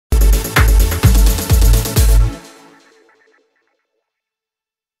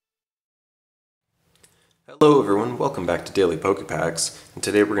Hello everyone, welcome back to Daily Poké-Packs, and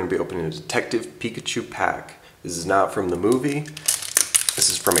today we're going to be opening a Detective Pikachu pack. This is not from the movie, this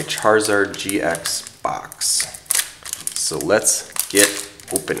is from a Charizard GX box. So let's get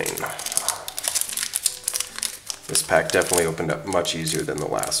opening. This pack definitely opened up much easier than the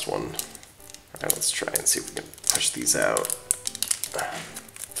last one. Alright, let's try and see if we can push these out.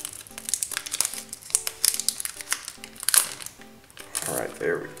 Alright,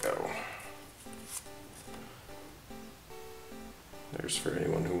 there we go. There's for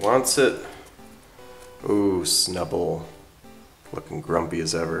anyone who wants it. Ooh, Snubble. Looking grumpy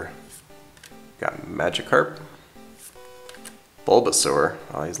as ever. Got Magikarp. Bulbasaur.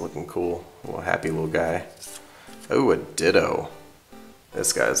 Oh, he's looking cool. A little happy little guy. Ooh, a Ditto.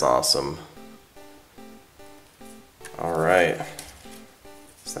 This guy's awesome. Alright.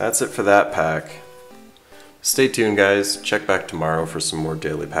 So that's it for that pack. Stay tuned, guys. Check back tomorrow for some more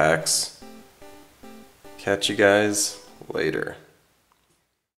daily packs. Catch you guys later.